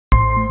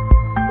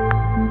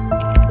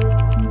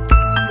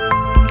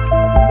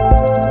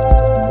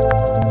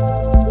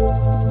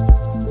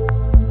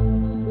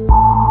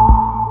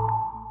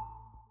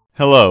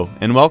Hello,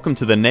 and welcome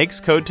to the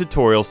NAICS Code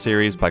Tutorial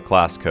Series by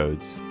Class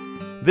Codes.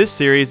 This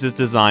series is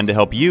designed to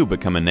help you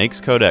become a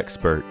NAICS Code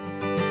expert.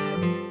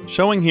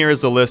 Showing here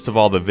is a list of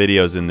all the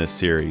videos in this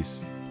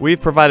series.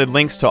 We've provided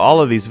links to all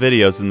of these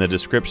videos in the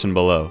description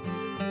below.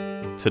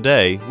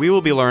 Today, we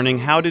will be learning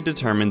how to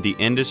determine the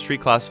industry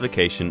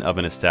classification of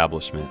an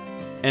establishment.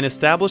 An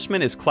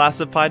establishment is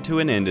classified to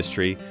an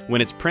industry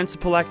when its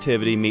principal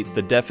activity meets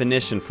the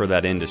definition for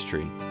that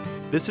industry.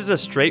 This is a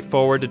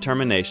straightforward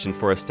determination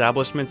for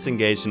establishments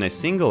engaged in a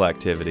single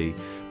activity,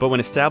 but when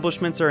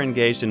establishments are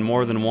engaged in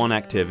more than one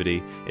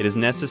activity, it is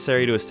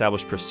necessary to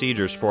establish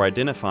procedures for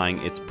identifying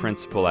its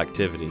principal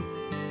activity.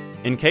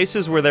 In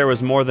cases where there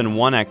was more than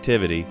one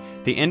activity,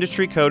 the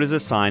industry code is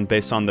assigned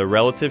based on the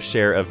relative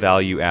share of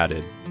value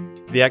added.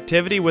 The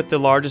activity with the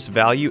largest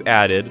value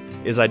added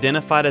is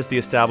identified as the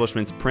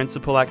establishment's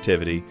principal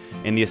activity,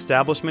 and the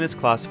establishment is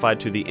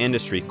classified to the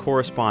industry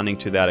corresponding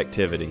to that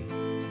activity.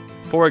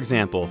 For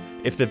example,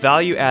 if the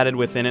value added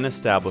within an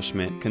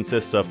establishment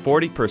consists of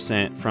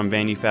 40% from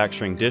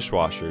manufacturing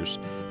dishwashers,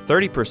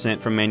 30%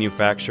 from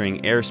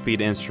manufacturing airspeed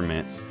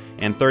instruments,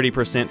 and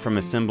 30% from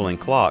assembling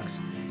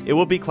clocks, it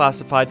will be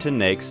classified to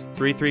NAICS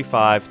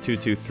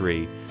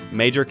 335223,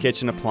 Major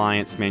Kitchen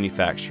Appliance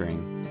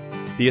Manufacturing.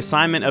 The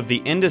assignment of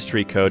the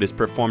industry code is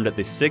performed at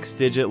the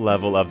 6-digit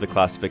level of the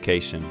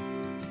classification.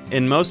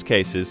 In most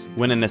cases,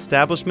 when an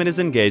establishment is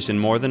engaged in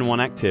more than one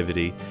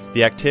activity,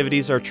 the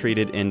activities are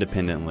treated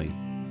independently.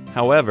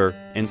 However,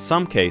 in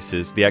some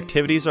cases, the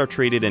activities are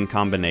treated in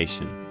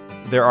combination.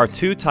 There are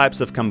two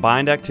types of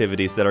combined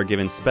activities that are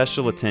given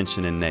special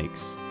attention in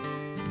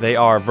NAICS. They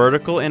are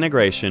vertical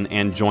integration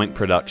and joint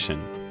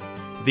production.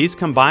 These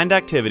combined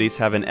activities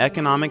have an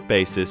economic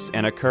basis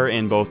and occur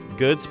in both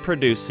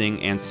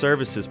goods-producing and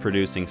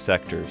services-producing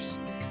sectors.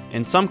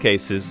 In some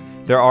cases,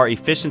 there are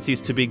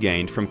efficiencies to be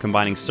gained from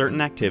combining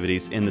certain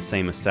activities in the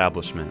same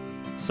establishment.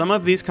 Some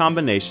of these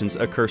combinations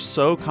occur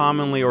so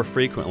commonly or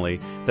frequently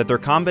that their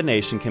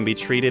combination can be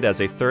treated as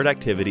a third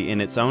activity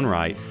in its own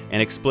right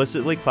and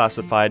explicitly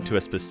classified to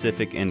a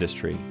specific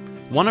industry.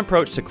 One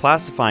approach to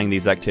classifying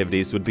these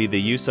activities would be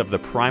the use of the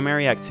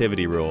primary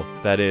activity rule,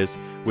 that is,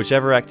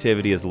 whichever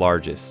activity is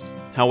largest.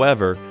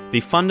 However,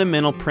 the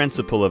fundamental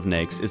principle of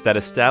NAICS is that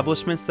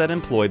establishments that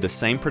employ the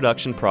same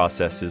production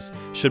processes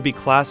should be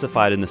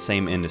classified in the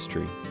same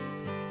industry.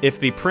 If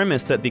the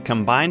premise that the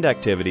combined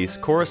activities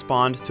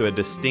correspond to a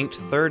distinct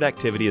third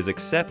activity is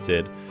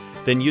accepted,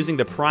 then using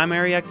the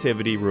primary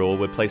activity rule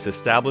would place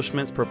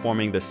establishments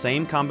performing the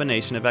same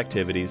combination of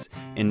activities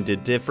in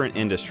different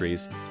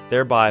industries,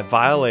 thereby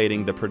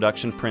violating the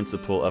production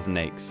principle of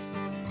NAICS.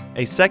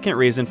 A second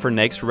reason for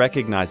NAICS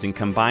recognizing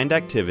combined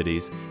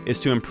activities is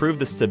to improve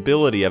the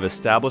stability of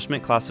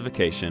establishment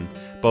classification,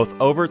 both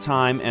over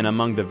time and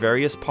among the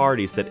various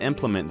parties that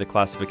implement the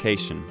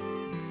classification.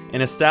 An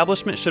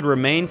establishment should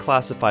remain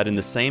classified in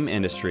the same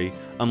industry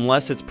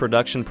unless its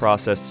production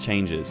process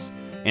changes,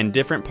 and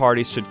different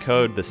parties should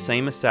code the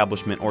same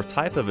establishment or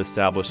type of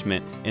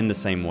establishment in the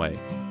same way.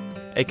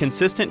 A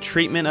consistent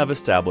treatment of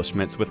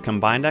establishments with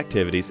combined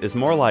activities is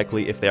more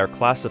likely if they are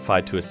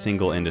classified to a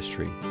single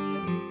industry.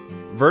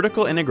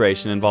 Vertical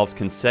integration involves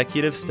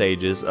consecutive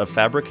stages of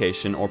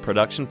fabrication or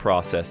production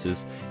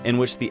processes in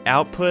which the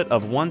output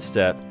of one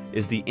step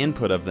is the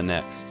input of the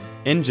next.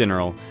 In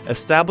general,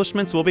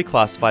 establishments will be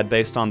classified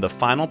based on the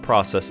final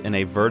process in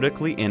a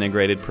vertically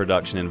integrated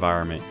production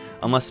environment,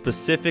 unless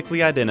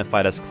specifically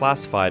identified as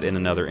classified in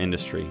another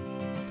industry.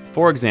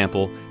 For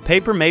example,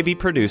 paper may be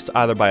produced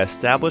either by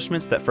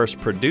establishments that first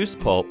produce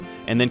pulp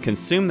and then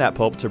consume that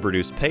pulp to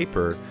produce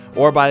paper,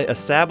 or by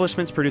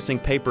establishments producing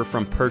paper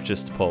from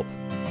purchased pulp.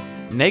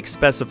 NAICS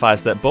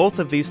specifies that both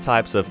of these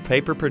types of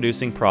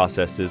paper-producing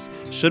processes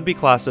should be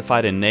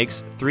classified in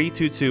NAICS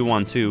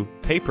 32212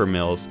 paper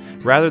mills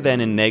rather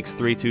than in NAICS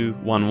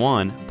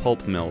 3211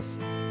 pulp mills.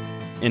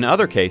 In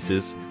other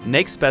cases,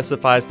 NAICS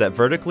specifies that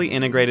vertically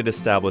integrated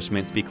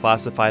establishments be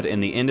classified in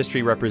the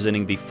industry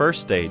representing the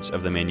first stage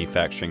of the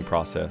manufacturing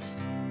process.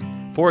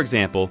 For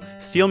example,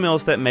 steel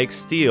mills that make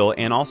steel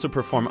and also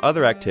perform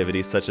other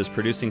activities such as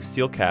producing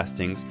steel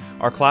castings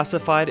are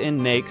classified in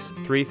NAICS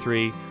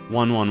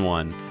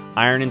 33111.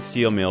 Iron and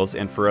steel mills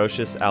and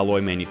ferrous alloy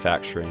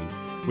manufacturing,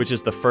 which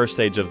is the first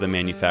stage of the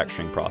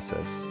manufacturing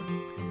process.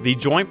 The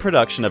joint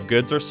production of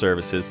goods or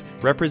services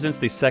represents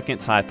the second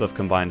type of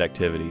combined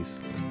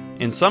activities.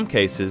 In some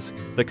cases,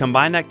 the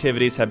combined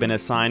activities have been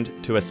assigned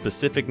to a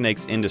specific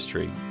NAICS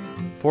industry.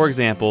 For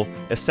example,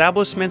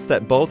 establishments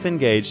that both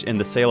engage in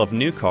the sale of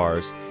new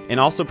cars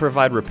and also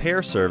provide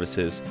repair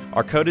services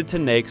are coded to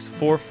NAICS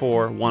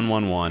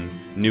 44111,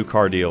 new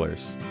car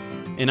dealers.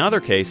 In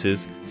other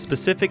cases,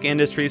 specific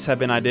industries have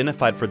been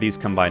identified for these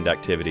combined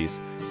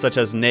activities, such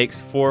as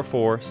NAICS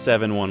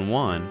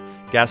 44711,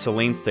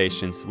 gasoline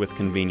stations with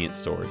convenience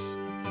stores.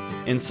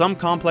 In some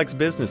complex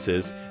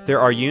businesses,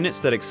 there are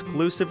units that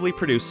exclusively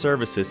produce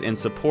services in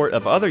support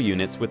of other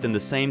units within the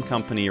same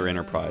company or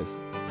enterprise.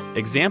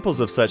 Examples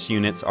of such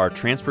units are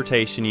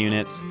transportation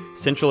units,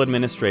 central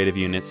administrative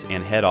units,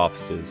 and head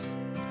offices.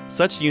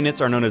 Such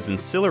units are known as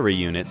ancillary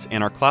units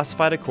and are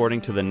classified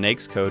according to the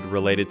NAICS code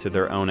related to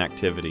their own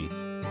activity.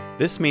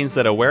 This means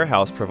that a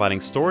warehouse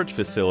providing storage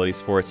facilities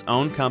for its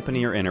own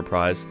company or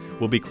enterprise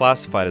will be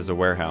classified as a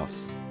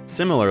warehouse.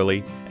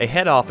 Similarly, a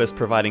head office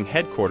providing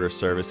headquarters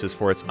services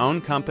for its own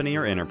company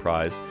or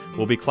enterprise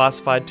will be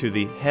classified to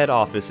the head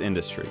office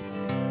industry.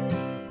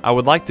 I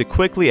would like to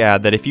quickly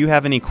add that if you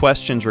have any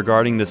questions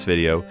regarding this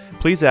video,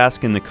 please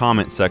ask in the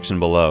comment section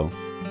below.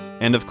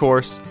 And of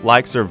course,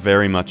 likes are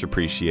very much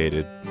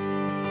appreciated.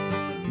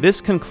 This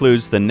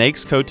concludes the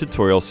NAICS Code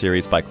Tutorial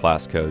Series by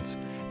ClassCodes.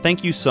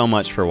 Thank you so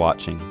much for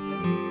watching.